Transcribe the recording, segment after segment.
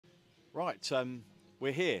Right,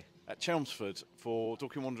 we're here at Chelmsford for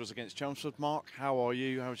Dorking Wanderers against Chelmsford. Mark, how are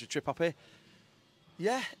you? How was your trip up here?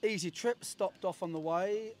 Yeah, easy trip. Stopped off on the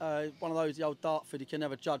way. One of those, the old Dartford, you can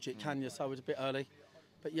never judge it, can you? So it was a bit early.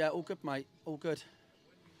 But yeah, all good, mate. All good.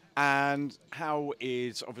 And how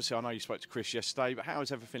is, obviously I know you spoke to Chris yesterday, but how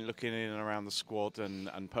is everything looking in and around the squad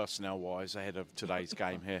and personnel-wise ahead of today's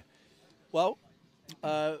game here? Well,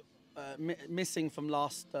 missing from the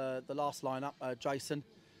last lineup,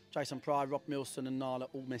 Jason Pryor, Rob Milson and Nala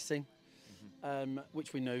all missing,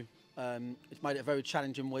 which we knew. It's made it a very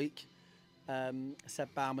challenging week.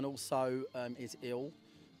 Seb Bauman also is ill.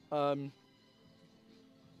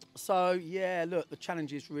 So, yeah, look, the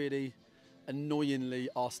challenges really annoyingly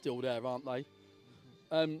are still there, aren't they?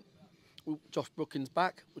 Josh Brookins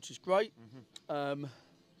back, which is great. And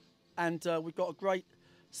we've got a great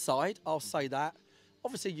side, I'll say that.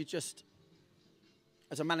 Obviously, you just,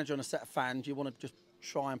 as a manager and a set of fans, you want to just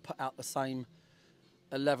try and put out the same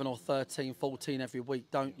 11 or 13, 14 every week,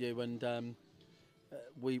 don't you? And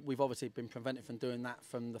we've obviously been prevented from doing that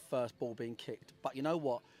from the first ball being kicked. But you know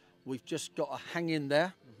what? We've just got to hang in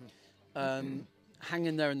there, hang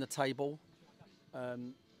in there in the table. I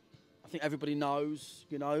think everybody knows,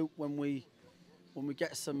 you know, when we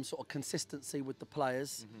get some sort of consistency with the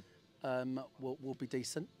players, we'll be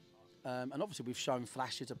decent. And obviously we've shown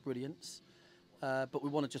flashes of brilliance, but we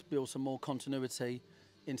want to just build some more continuity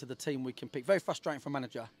into the team we can pick. Very frustrating for a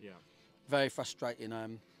manager. Yeah. Very frustrating.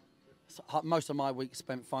 Most of my week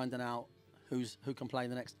spent finding out who can play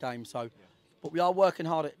in the next game. So, but we are working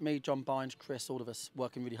hard at me, John Bynes, Chris, all of us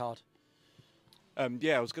working really hard.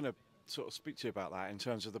 Yeah, I was going to sort of speak to you about that in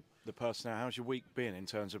terms of the personnel. How's your week been in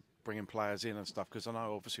terms of bringing players in and stuff? Because I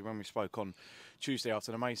know obviously when we spoke on Tuesday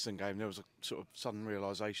after the Mason game, there was a sort of sudden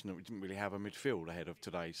realisation that we didn't really have a midfield ahead of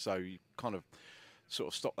today. So you kind of sort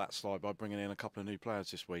of stopped that slide by bringing in a couple of new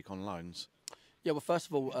players this week on loans. Yeah, well, first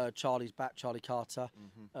of all, Charlie's back, Charlie Carter,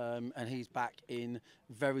 and he's back in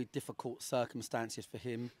very difficult circumstances for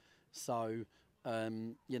him. So,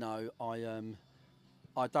 you know,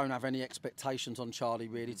 I don't have any expectations on Charlie,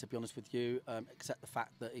 really, to be honest with you, except the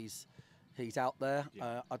fact that he's out there.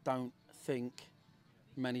 Yeah. I don't think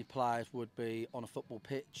many players would be on a football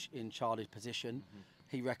pitch in Charlie's position.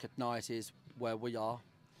 He recognises where we are.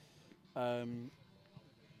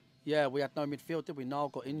 Yeah, we had no midfield, did we? Niall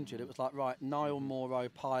got injured. It was like, right, Niall Morrow,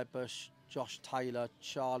 Pybush, Josh Taylor,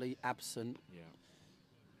 Charlie absent. Yeah.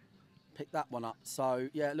 Pick that one up. So,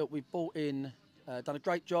 yeah, look, we've brought in, done a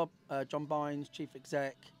great job. John Bynes, Chief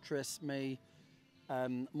Exec, Chris, me,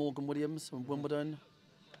 Morgan Williams from Wimbledon.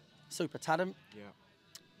 Super talent. Yeah.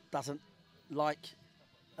 Doesn't like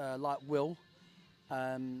Will.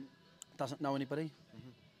 Doesn't know anybody.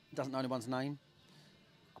 Doesn't know anyone's name.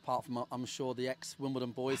 Apart from, I'm sure, the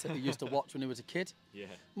ex-Wimbledon boys that he used to watch when he was a kid. Yeah.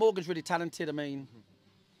 Morgan's really talented. I mean,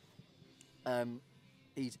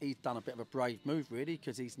 he's done a bit of a brave move, really,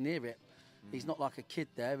 because he's near it. He's not like a kid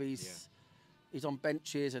there. He's on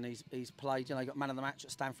benches and he's played. You know, he got man of the match at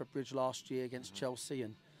Stamford Bridge last year against Chelsea,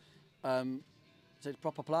 and so he's a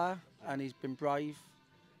proper player and he's been brave.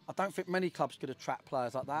 I don't think many clubs could attract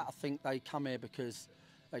players like that. I think they come here because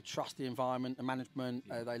they trust the environment, the management.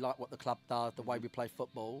 They like what the club does, the way we play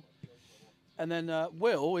football. And then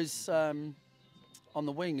Will is on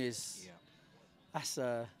the wing. That's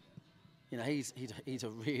you know, he's a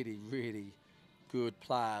really, really good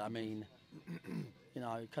player. I mean, you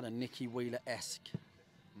know, kind of Nicky Wheeler-esque.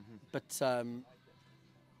 But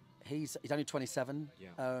he's only 27.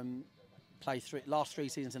 Yeah. Played last 3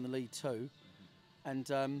 seasons in the League Two, and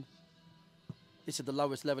this is the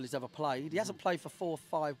lowest level he's ever played. He hasn't played for 4 or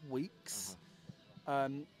 5 weeks.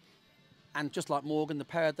 And just like Morgan, the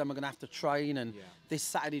pair of them are going to have to train. And this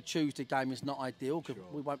Saturday, Tuesday game is not ideal because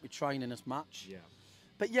we won't be training as much. Yeah.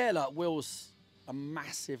 But yeah, like Will's a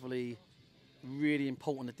massively, really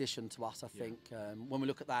important addition to us, I think. When we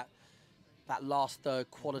look at that last third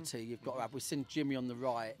quality you've got to have. We've seen Jimmy on the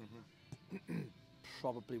right.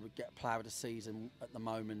 Probably would get player of the season at the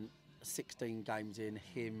moment. 16 games in,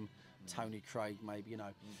 him, Tony Craig, maybe, you know.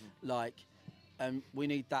 Like, we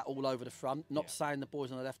need that all over the front. Not saying the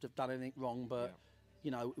boys on the left have done anything wrong, but, you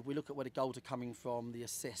know, if we look at where the goals are coming from, the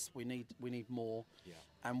assists, we need more. Yeah.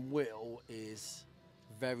 And Will is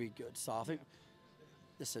very good. So I think,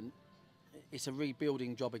 listen, it's a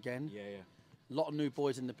rebuilding job again. Yeah, yeah. A lot of new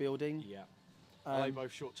boys in the building. Yeah. Are they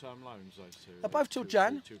both short-term loans, those two? They're both till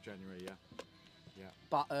Jan. Till January, yeah. Yeah.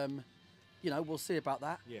 But, you know, we'll see about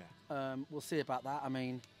that. Yeah. We'll see about that. I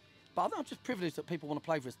mean, but I think I'm just privileged that people want to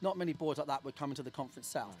play for us. Not many boys like that would come into the Conference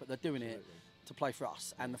South, but they're doing it to play for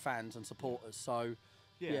us and the fans and supporters. So,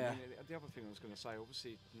 Yeah. I mean, the other thing I was going to say,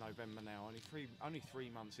 obviously November now, only three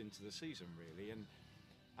months into the season really, and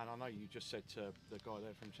I know you just said to the guy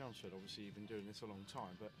there from Chelmsford, obviously you've been doing this a long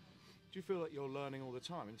time, but do you feel like you're learning all the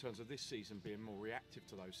time in terms of this season being more reactive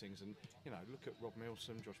to those things? And look at Rob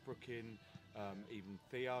Milsom, Josh Brookin, even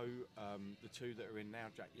Theo, the two that are in now,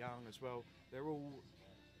 Jack Young as well. They're all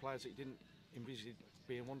players that you didn't envisage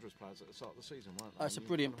being Wanderers players at the start of the season, weren't they? That's a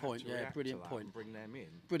brilliant point. Yeah, brilliant point. And bring them in.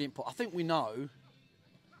 Brilliant point. I think we know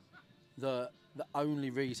the only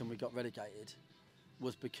reason we got relegated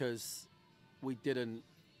was because we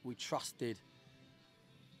trusted,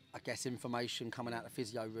 I guess, information coming out of the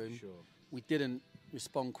physio room. Sure. We didn't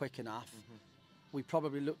respond quick enough. We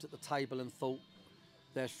probably looked at the table and thought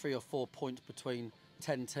there's 3 or 4 points between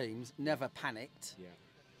 10 teams, never panicked,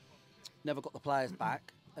 never got the players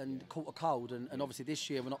back, and caught a cold. And obviously this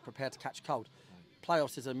year we're not prepared to catch cold.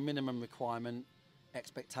 Playoffs is a minimum requirement,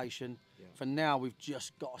 expectation. For now, we've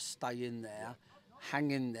just got to stay in there,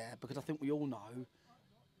 hang in there, because I think we all know,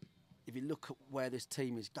 if you look at where this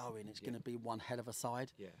team is going, it's going to be one hell of a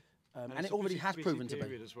side. And it already has proven to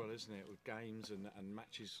be. As well, isn't it? With games and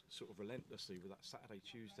matches sort of relentlessly, with that Saturday,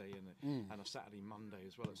 Tuesday, and a Saturday, Monday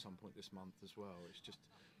as well at some point this month as well.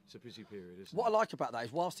 It's a busy period, isn't it? What I like about that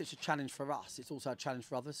is, whilst it's a challenge for us, it's also a challenge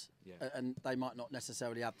for others. And they might not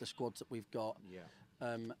necessarily have the squads that we've got.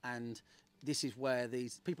 And this is where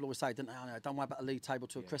these people always say, don't worry about the league table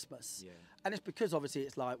till Christmas. And it's because obviously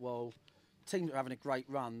it's like, well, teams that are having a great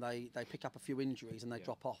run, they pick up a few injuries and they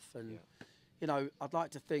drop off. And I'd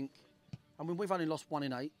like to think, I mean, we've only lost 1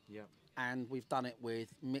 in 8, and we've done it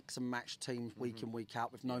with mix and match teams week in, week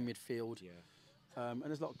out with no midfield. And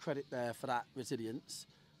there's a lot of credit there for that resilience.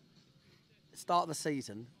 Start of the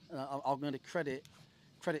season, I'm going to credit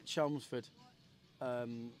Chelmsford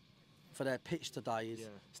for their pitch today.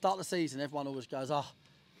 Start of the season, everyone always goes, oh,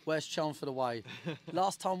 where's Chelmsford away?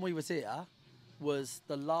 Last time we was here was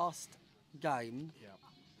the last game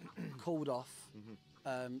called off.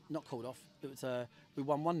 Not called off. It was we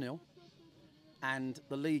won 1-0, and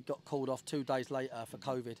the league got called off 2 days later for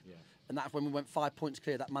COVID, and that's when we went 5 points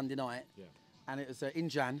clear that Monday night. And it was in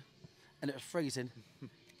Jan, and it was freezing,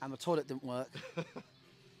 and the toilet didn't work.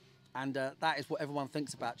 And that is what everyone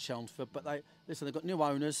thinks about Chelmsford. But they've got new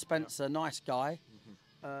owners. Spencer, nice guy.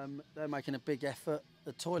 They're making a big effort.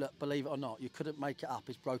 The toilet, believe it or not, you couldn't make it up.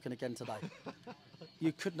 It's broken again today.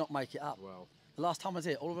 You could not make it up. Well. The last time I was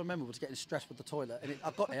here, all I remember was getting stressed with the toilet. And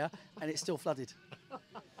I got here, and it's still flooded.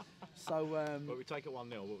 So. But we take it 1-0,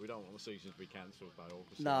 but we don't want the season to be cancelled, though.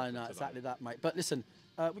 Obviously, no, exactly that, mate. But listen,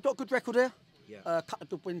 we've got a good record here. A couple of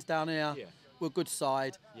good wins down here. We're a good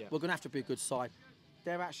side. We're going to have to be a good side.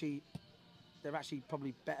 They're actually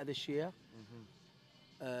probably better this year.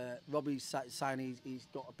 Robbie's saying he's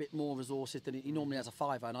got a bit more resources than he normally has a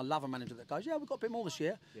fiver, and I love a manager that goes, we've got a bit more this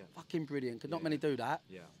year. Fucking brilliant, because not many do that.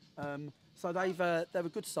 So they're a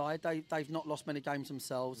good side. They've not lost many games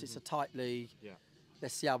themselves. It's a tight league.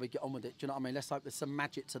 Let's see how we get on with it. Do you know what I mean? Let's hope there's some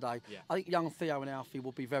magic today. I think young Theo and Alfie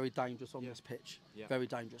will be very dangerous on this pitch. Very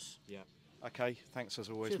dangerous. Okay, thanks as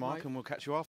always, Cheers, Mark, mate. and we'll catch you after.